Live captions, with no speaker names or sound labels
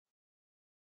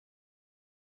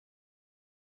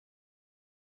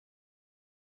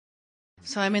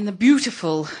So I'm in the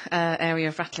beautiful area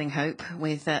of Rattling Hope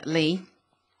with Lee.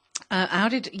 How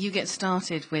did you get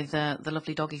started with the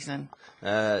lovely doggies then?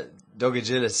 Dog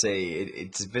agility,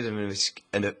 it's a bit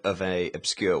of an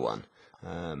obscure one.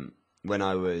 When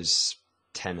I was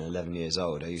 10 or 11 years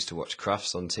old, I used to watch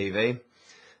Crufts on TV,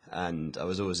 and I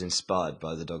was always inspired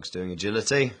by the dogs doing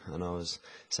agility, and I was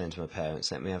saying to my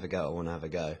parents, let me have a go, I want to have a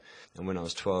go. And when I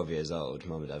was 12 years old,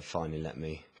 Mum and Dad finally let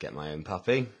me get my own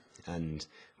puppy, and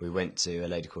we went to a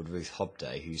lady called Ruth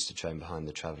Hobday, who used to train behind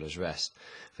the Traveller's Rest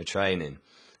for training.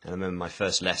 And I remember my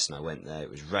first lesson, I went there,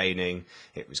 it was raining,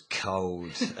 it was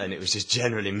cold, and it was just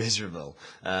generally miserable.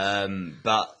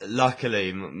 But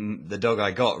luckily, the dog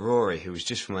I got, Rory, who was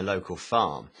just from my local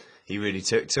farm, he really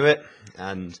took to it,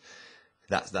 and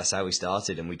that's how we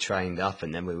started, and we trained up,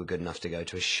 and then we were good enough to go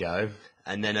to a show.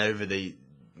 And then over the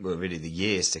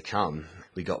years to come,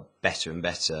 we got better and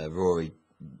better. Rory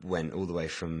went all the way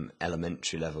from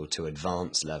elementary level to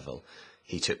advanced level.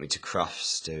 He took me to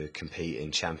Crufts to compete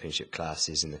in championship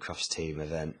classes in the Crufts team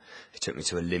event. He took me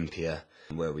to Olympia,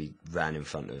 where we ran in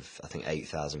front of, I think,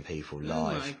 8,000 people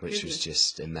live, which was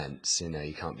just immense. You know,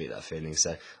 you can't beat that feeling.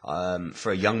 So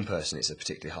for a young person, it's a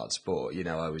particularly hard sport. You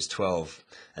know, I was 12,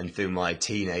 and through my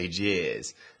teenage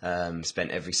years, spent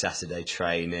every Saturday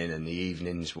training, and the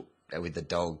evenings with the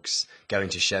dogs, going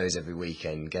to shows every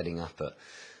weekend, getting up at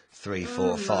 3,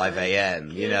 4, 5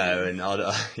 a.m. You know, and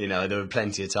there were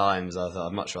plenty of times I thought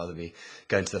I'd much rather be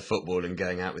going to the football and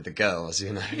going out with the girls.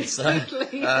 You know,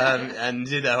 Exactly. And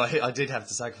you know, I did have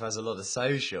to sacrifice a lot of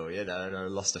social. You know, and I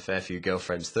lost a fair few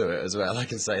girlfriends through it as well. I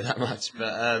can say that much.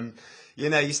 But you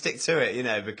know, you stick to it. You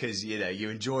know, because you know you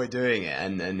enjoy doing it.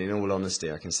 And in all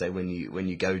honesty, I can say when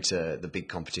you go to the big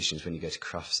competitions, when you go to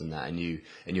Crufts and that, and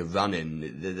you're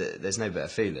running, there's no better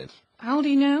feeling. How old are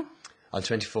you now? I'm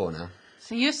 24 now.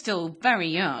 So you're still very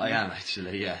young. I am,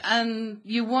 actually, yeah. And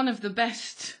you're one of the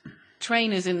best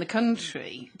trainers in the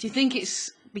country. Do you think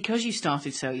it's because you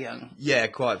started so young? Yeah,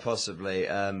 quite possibly.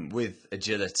 With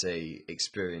agility,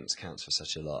 experience counts for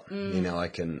such a lot. You know, I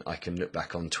can look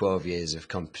back on 12 years of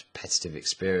competitive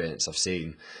experience. I've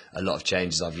seen a lot of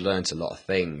changes. I've learnt a lot of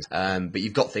things. But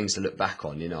you've got things to look back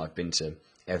on. You know, I've been to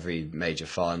every major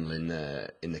final in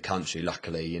the country.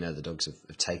 Luckily, you know, the dogs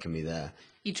have taken me there.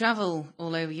 You travel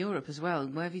all over Europe as well.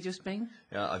 Where have you just been?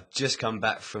 Yeah, I've just come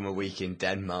back from a week in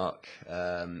Denmark.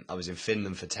 I was in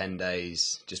Finland for 10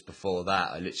 days. Just before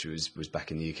that, I literally was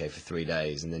back in the UK for 3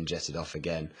 days and then jetted off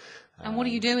again. And what are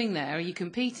you doing there? Are you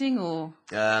competing or?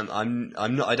 I'm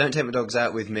not. I don't take my dogs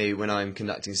out with me when I'm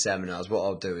conducting seminars. What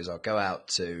I'll do is I'll go out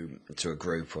to a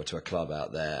group or to a club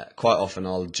out there. Quite often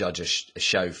I'll judge a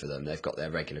show for them. They've got their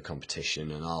regular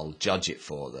competition, and I'll judge it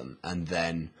for them, and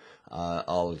then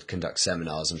I'll conduct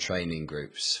seminars and training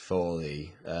groups for the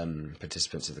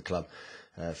participants of the club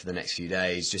for the next few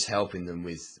days, just helping them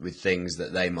with things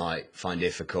that they might find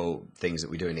difficult, things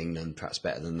that we do in England perhaps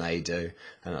better than they do.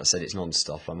 And like I said, it's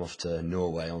non-stop. I'm off to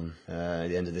Norway on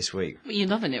the end of this week. But you're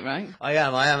loving it, right? I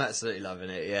am absolutely loving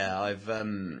it, yeah. I've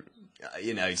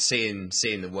you know, seeing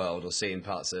the world or seeing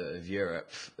parts of Europe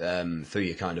through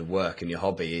your kind of work and your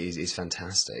hobby is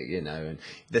fantastic, you know. And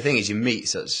the thing is, you meet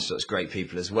such great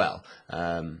people as well.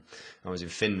 I was in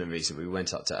Finland recently. We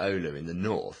went up to Oulu in the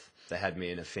north. They had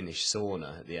me in a Finnish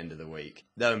sauna at the end of the week.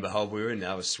 Lo and behold, we were in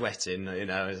there. I was sweating, you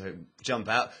know. I was like, jump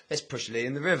out, let's push Lee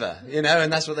in the river, you know. And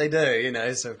that's what they do, you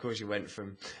know. So of course you went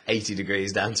from 80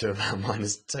 degrees down to about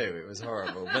 -2. It was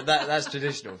horrible, but that's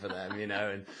traditional for them, you know.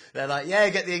 And they're like, yeah,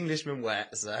 get the Englishman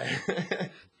wet. So.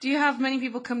 Do you have many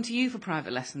people come to you for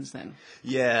private lessons then?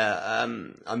 Yeah,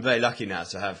 I'm very lucky now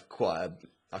to have quite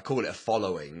I call it a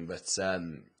following, but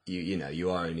you know,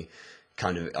 you are only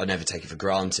kind of, I never take it for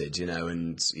granted, you know,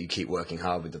 and you keep working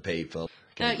hard with the people.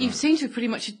 You seem to have pretty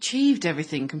much achieved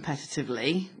everything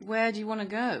competitively. Where do you want to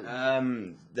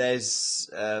go? There's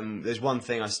one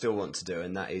thing I still want to do,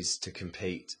 and that is to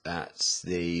compete at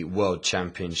the World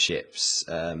Championships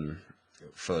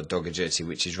for dog agility,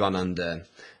 which is run under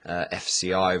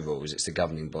FCI rules. It's the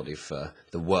governing body for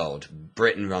the world.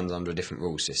 Britain runs under a different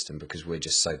rule system because we're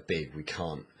just so big we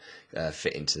can't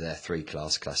fit into their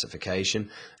 3-class classification.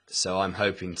 So I'm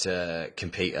hoping to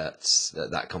compete at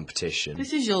that competition.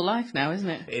 This is your life now, isn't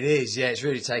it? It is, yeah. It's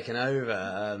really taken over.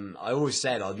 I always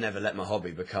said I'd never let my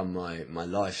hobby become my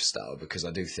lifestyle, because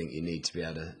I do think you need to be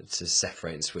able to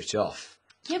separate and switch off.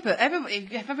 Yeah, but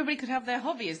if everybody could have their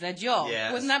hobby as their job,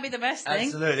 yeah, wouldn't that be the best thing?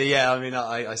 Absolutely, yeah. I mean,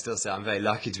 I still say I'm very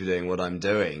lucky to be doing what I'm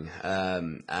doing.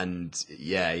 And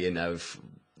yeah, you know,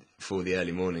 for the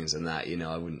early mornings and that, you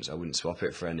know, I wouldn't swap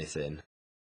it for anything.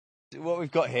 What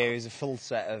we've got here is a full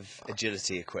set of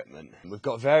agility equipment. We've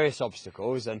got various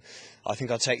obstacles, and I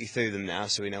think I'll take you through them now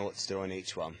so we know what to do on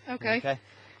each one. Okay.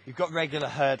 You've got regular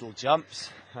hurdle jumps.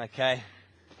 Okay.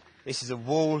 This is a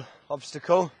wall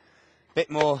obstacle, bit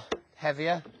more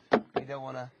heavier. You don't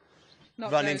want to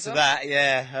run into that.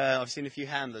 Yeah, I've seen a few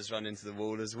handlers run into the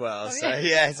wall as well. Oh, so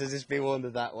yeah. so just be warned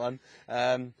of that one.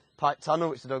 Pipe tunnel,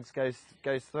 which the dog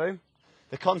goes through.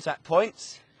 The contact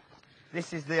points.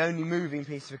 This is the only moving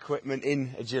piece of equipment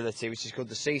in agility, which is called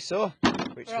the seesaw.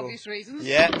 Which For obvious reasons.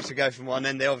 Yeah, to go from one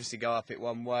end. They obviously go up it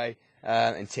one way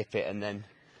and tip it, and then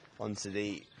onto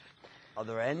the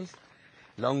other end.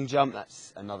 Long jump,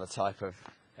 that's another type of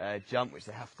jump which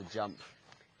they have to jump.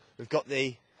 We've got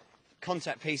the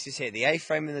contact pieces here, the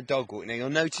A-frame and the dog walk. Now you'll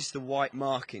notice the white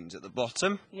markings at the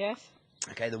bottom. Yes.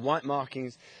 Okay, the white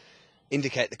markings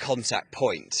indicate the contact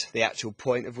point, the actual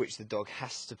point of which the dog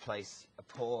has to place a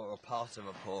paw or part of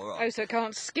a paw on. Oh, so it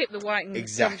can't skip the white and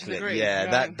Exactly, jump to the green. yeah,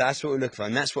 Right. that's what we're looking for,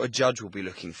 and that's what a judge will be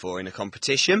looking for in a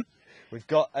competition. We've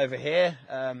got over here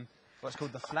what's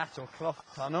called the flat or cloth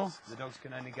tunnel. The dogs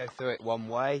can only go through it one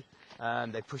way.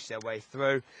 They push their way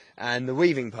through. And the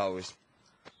weaving poles,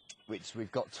 which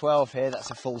we've got 12 here.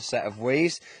 That's a full set of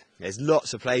weaves. There's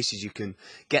lots of places you can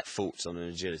get faults on an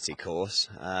agility course.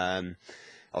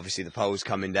 Obviously the poles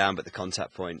coming down, but the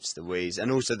contact points, the weaves,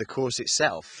 and also the course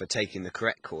itself for taking the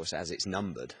correct course as it's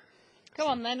numbered. Come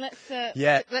on then, let's.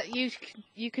 Yeah. Let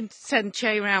you can send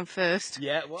Che round first.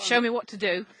 Yeah. Show me what to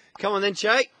do. Come on then,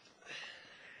 Che.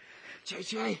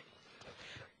 Che.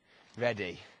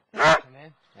 Ready. Come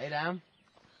in. Lay down.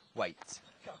 Wait.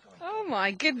 Oh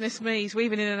my goodness me, he's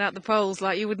weaving in and out the poles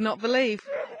like you would not believe.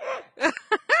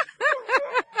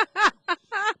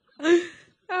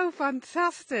 Oh,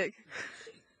 fantastic.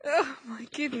 Oh my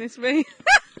goodness me.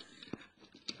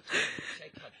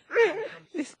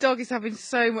 This dog is having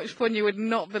so much fun you would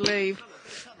not believe.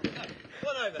 Come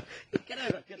on over. Get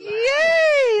over. Good lad.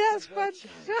 Yay, that's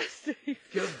fantastic.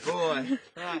 Good boy.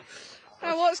 Right.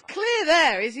 Now what's clear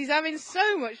there is he's having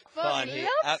so much fun. He He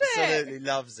loves absolutely it.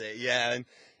 loves it. Yeah, and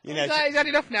you know, He's had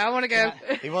enough now, I want to go.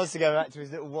 he wants to go back to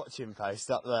his little watching post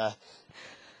up there.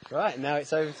 Right, now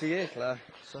it's over to you, Claire.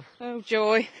 So, Oh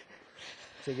joy.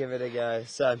 to give it a go.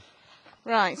 So,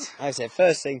 Right. like I said,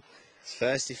 first thing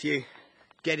first, if you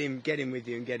get him with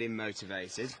you and get him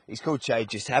motivated. He's called Che.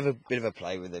 Just have a bit of a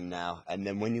play with him now, and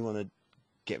then when you want to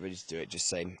get ready to do it, just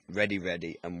say ready,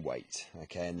 ready, and wait.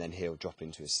 Okay, and then he'll drop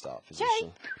into his start position.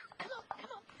 Che, come on.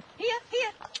 Here.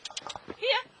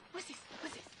 What's this?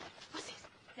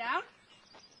 Down.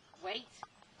 Wait.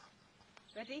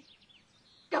 Ready?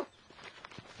 Go.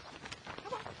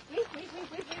 Come on. Wait.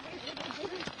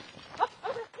 Up,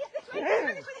 over. Yes, this way.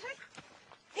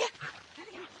 Here. There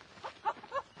we go. Up.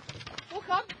 Walk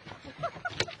on.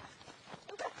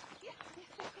 Over. Yes.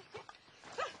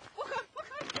 Walk on.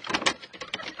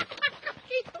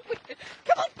 Keep up with it.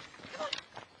 Come on.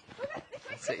 Over. This way.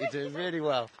 That's it. You're doing really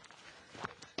well.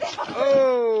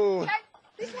 Oh!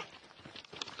 This way.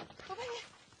 Over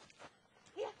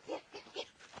here.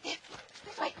 Here.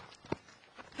 This way.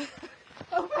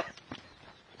 Over.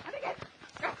 And again.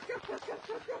 Go.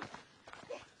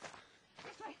 Here.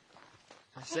 This way.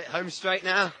 That's it. Home straight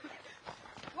now.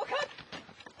 Walk on.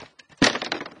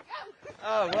 Go.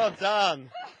 Oh, well done.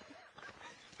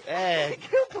 Yeah.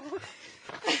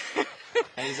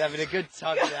 And he's having a good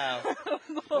tug now.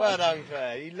 Well done,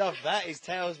 Claire. You love that. His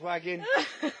tail's wagging.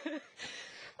 I'm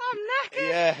knackered.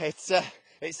 Yeah,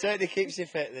 it certainly keeps you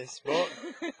fit, this sport.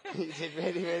 He did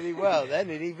really, really well then,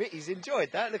 and he's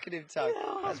enjoyed that. Look at him tug.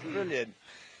 That's brilliant.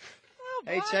 Oh,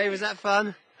 Hey, bye. Che, was that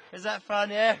fun?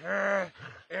 Yeah?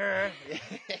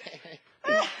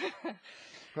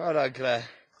 Well done, Claire.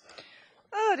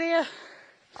 Oh dear.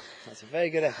 That's a very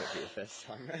good effort for your first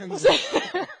time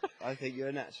round. I think you're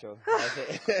a natural. I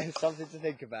think something to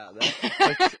think about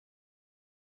there.